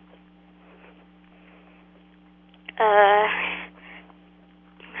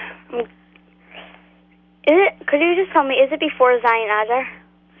 could you just tell me, is it before Zayin Adar?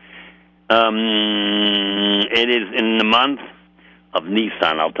 It is in the month of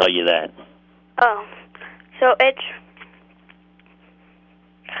Nisan, I'll tell you that. Oh. So it's...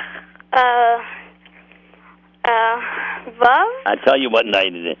 Vav? I tell you what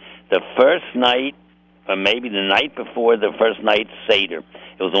night it is. The first night, or maybe the night before the first night Seder.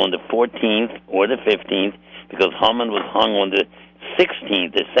 It was on the 14th or the 15th, because Haman was hung on the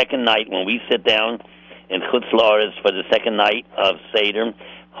 16th, the second night when we sit down in Chutz La'aretz for the second night of Seder.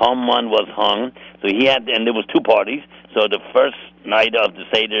 Haman was hung, so he had, and there was two parties. So the first night of the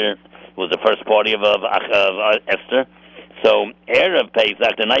Seder was the first party of Esther. So Erev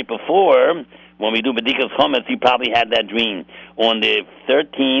Pesach, the night before, when we do B'dikas Chometz, he probably had that dream. On the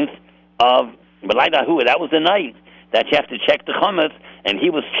 13th of B'laydahu, that was the night that you have to check the Chometz, and he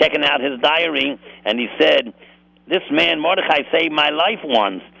was checking out his diary, and he said, this man, Mordechai, saved my life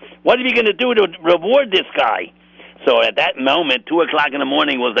once. What are you going to do to reward this guy? So at that moment, 2 o'clock in the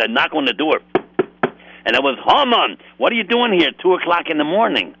morning, was a knock on the door. And it was, Haman, what are you doing here 2 o'clock in the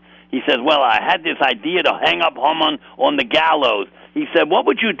morning? He says, well, I had this idea to hang up Haman on the gallows. He said, what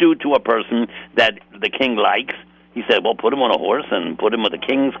would you do to a person that the king likes? He said, well, put him on a horse and put him with a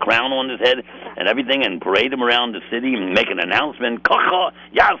king's crown on his head and everything and parade him around the city and make an announcement. Kocha,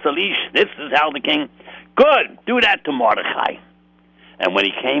 Yasalish, this is how the king... Good, do that to Mordechai. And when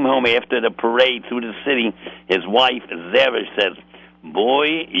he came home after the parade through the city, his wife, Zeresh, says,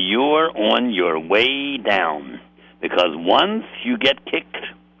 boy, you're on your way down. Because once you get kicked,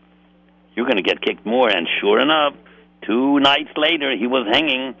 you're going to get kicked more. And sure enough, 2 nights later, he was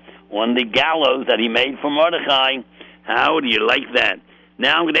hanging on the gallows that he made for Mordechai. How do you like that?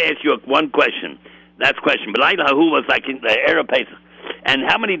 Now I'm going to ask you one question. Last question. But who was like in the Erev Pesach? And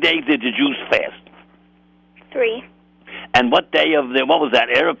how many days did the Jews fast? 3. And what day of what was that?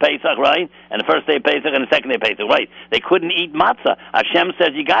 Erev Pesach, right? And the first day of Pesach and the second day of Pesach, right? They couldn't eat matzah. Hashem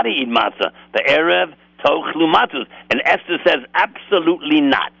says you got to eat matzah. The Erev tochlu matzahs. And Esther says absolutely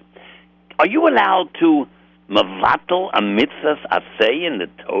not. Are you allowed to mevatel a mitzvah asay in the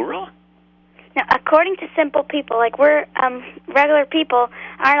Torah? Now, according to simple people, like we're regular people,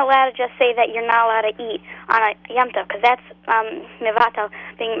 aren't allowed to just say that you're not allowed to eat on a Yom Tov, because that's mevatel,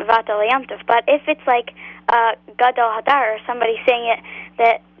 being mevatel a Yom Tov. But if it's like Gadol Hadar or somebody saying it,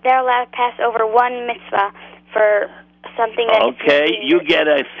 that they're allowed to pass over one mitzvah for something that... Okay, you get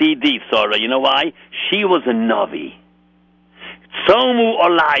a CD, Sarah. You know why? She was a Navi. Somu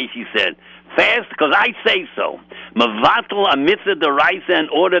olai, she said. Fast, because I say so. Mevatel a mitzvah deraisa in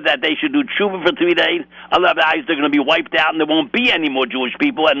order that they should do tshuva for 3 days. Otherwise, they're going to be wiped out, and there won't be any more Jewish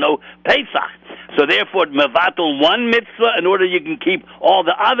people and no Pesach. So therefore, mevatel one mitzvah in order you can keep all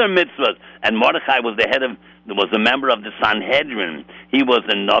the other mitzvahs. And Mordechai was a member of the Sanhedrin. He was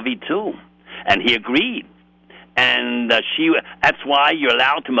a Navi too, and he agreed. And that's why you're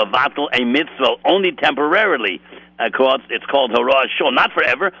allowed to mevatel a mitzvah only temporarily. It's called Horah Shul, not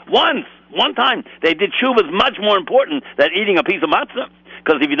forever. One time. They did tshuva is much more important than eating a piece of matzah.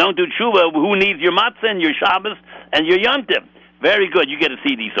 Because if you don't do tshuva, who needs your matzah and your Shabbos and your Yom Tov? Very good. You get a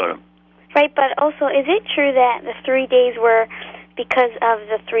CD, sort of. Right, but also, is it true that the 3 days were because of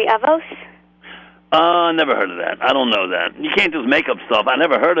the 3 Avos? Never heard of that. I don't know that. You can't just make up stuff. I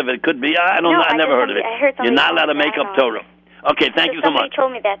never heard of it. Could be. I don't know. I never heard of it. I heard You're not allowed to make up Torah. Okay, thank you so much. Somebody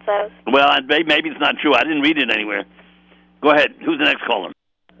told me that, so... Well, maybe it's not true. I didn't read it anywhere. Go ahead. Who's the next caller?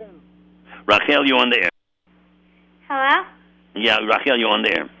 Rachel, you on the air. Hello? Yeah, Rachel, you on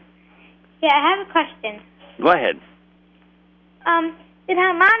the air. Yeah, I have a question. Go ahead. Did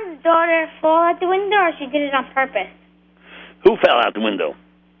Haman's daughter fall out the window, or she did it on purpose? Who fell out the window?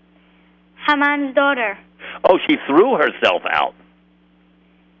 Haman's daughter. Oh, she threw herself out.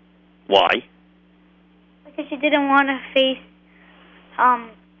 Why? Because she didn't want to face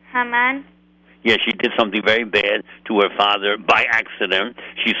Haman. Yeah, she did something very bad to her father by accident.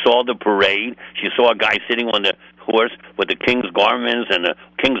 She saw the parade. She saw a guy sitting on the horse with the king's garments and the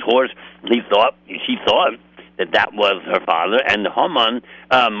king's horse. She thought that was her father, and Haman,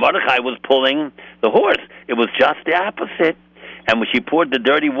 Mordechai was pulling the horse. It was just the opposite. And when she poured the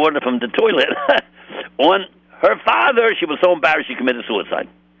dirty water from the toilet on her father, she was so embarrassed she committed suicide.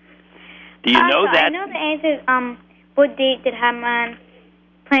 Do you know that? I know the answer is, what date did Haman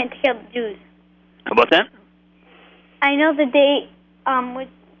plan to kill the Jews? What's that? I know the date, the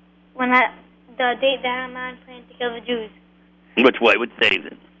date that Haman planned to kill the Jews. Which way? Which day is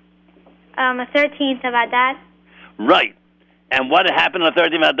it? The 13th of Adar. Right. And what happened on the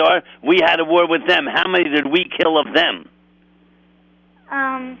 13th of Adar? We had a war with them. How many did we kill of them?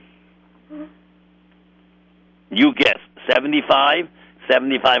 You guessed. 75,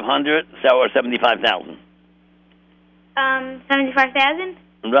 7,500, or 75,000? 75,000?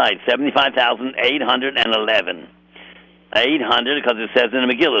 Right, 75,811. 800, because it says in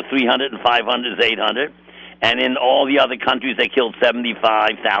the Megillah, 300 and 500 is 800. And in all the other countries, they killed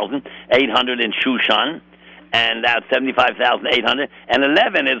 75,000, 800 in Shushan, and that's 75,800. And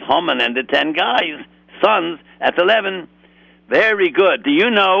 11 is Haman and the 10 guys, sons, that's 11. Very good. Do you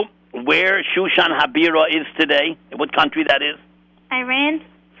know where Shushan Habira is today? What country that is? Iran.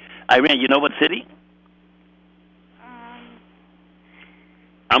 Iran. You know what city?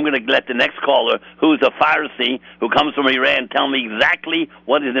 I'm going to let the next caller, who's a Farsi, who comes from Iran, tell me exactly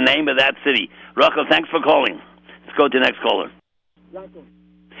what is the name of that city. Rachel, thanks for calling. Let's go to the next caller.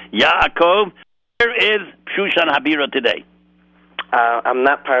 Yaakov. Where is Shushan Habira today? I'm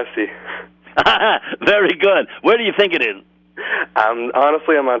not Parsi. Very good. Where do you think it is?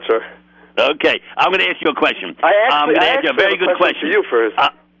 Honestly, I'm not sure. Okay. I'm going to ask you a question. I'm going to ask you a very good question. For you first.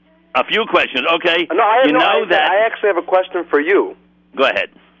 A few questions, okay? No, I actually have a question for you. Go ahead.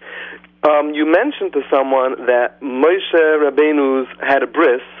 You mentioned to someone that Moshe Rabbeinu's had a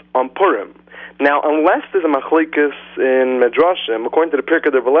bris on Purim. Now, unless there's a machlikus in Midrashim, according to the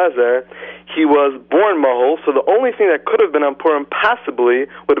Pirkei D'Elezer, he was born Mahol, so the only thing that could have been on Purim possibly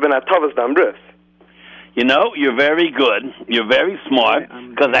would have been Atavas Dam Bris. You know, you're very good. You're very smart,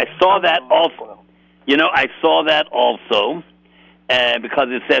 because I saw that also. You know, I saw that also, because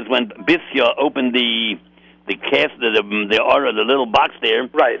it says when Bisya opened the cast, the little box there,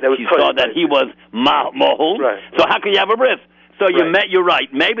 right? That was she saw that he was Mahol. Right. So how can you have a bris? So you're right.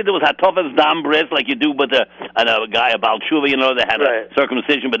 Maybe there was Hatofas Dam bris, like you do with a guy about Tshuva, you know, that had a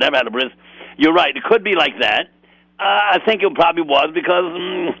circumcision but never had a bris. You're right. It could be like that. I think it probably was, because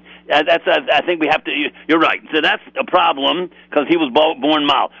I think we have to. You're right. So that's a problem, because he was born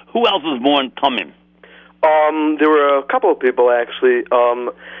Mal. Who else was born Tomim? There were a couple of people actually.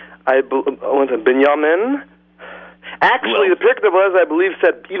 Binyamin. Actually, the Pirkei D'Elezer, I believe,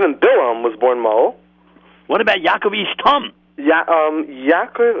 said even Bilam was born Mal. What about Yaakov Ish Tom?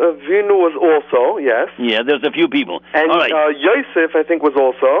 Yaakov Avinu was also, yes. Yeah, there's a few people. And all right. Yosef, I think, was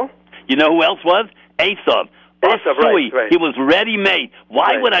also. You know who else was? Esav. Right. He was ready-made.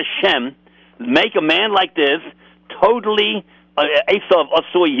 Why would Hashem make a man like this totally, Esav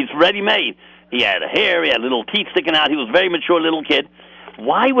Asui, he's ready-made. He had hair, he had little teeth sticking out, he was a very mature little kid.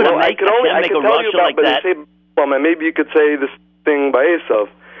 Why would Hashem make a Russia like that? Maybe you could say this thing by Esav,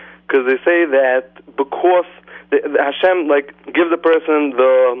 because they say that because Hashem gives the person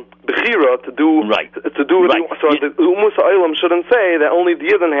the bechira to do so the Umus Ha'olam shouldn't say that only the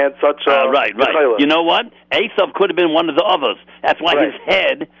Yidden had such a right. You know what? Esav could have been one of the others. That's why his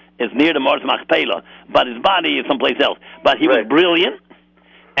head is near the Mars Machpelah, but his body is someplace else. But he was brilliant,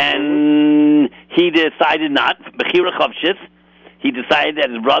 and he decided not bechira chavshis. He decided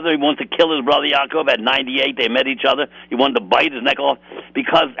that his brother, he wanted to kill his brother Yaakov at 98. They met each other. He wanted to bite his neck off.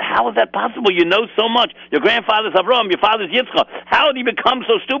 Because how is that possible? You know so much. Your grandfather's Avraham, your father's Yitzchak. How did he become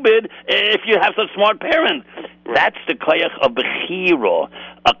so stupid if you have such smart parents? That's the koyach of Bechira.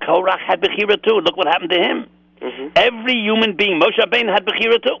 A Korach had Bechira too. Look what happened to him. Mm-hmm. Every human being, Moshe Rabbeinu had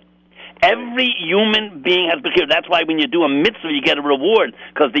Bechira too. Every human being has Bechira. That's why when you do a mitzvah, you get a reward.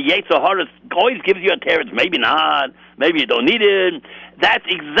 Because the Yetzer Hara always gives you a teretz. Maybe not. Maybe you don't need it. That's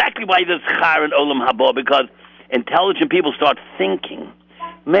exactly why there's Char and Olam Haba. Because intelligent people start thinking,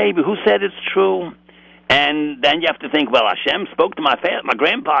 maybe, who said it's true? And then you have to think, well, Hashem spoke to my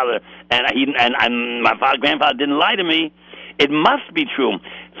grandfather, and my grandfather didn't lie to me. It must be true.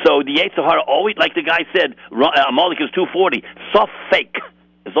 So the Yetzer Hara always, like the guy said, Amalek is 240. Soft fake.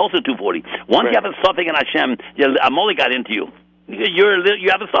 It's also 240. Once you have a suffix in Hashem, Amalek got into you. You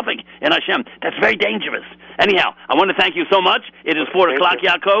have a suffix in Hashem. That's very dangerous. Anyhow, I want to thank you so much. It is 4 o'clock,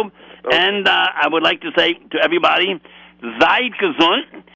 Yaakov. And I would like to say to everybody, Seid gesund.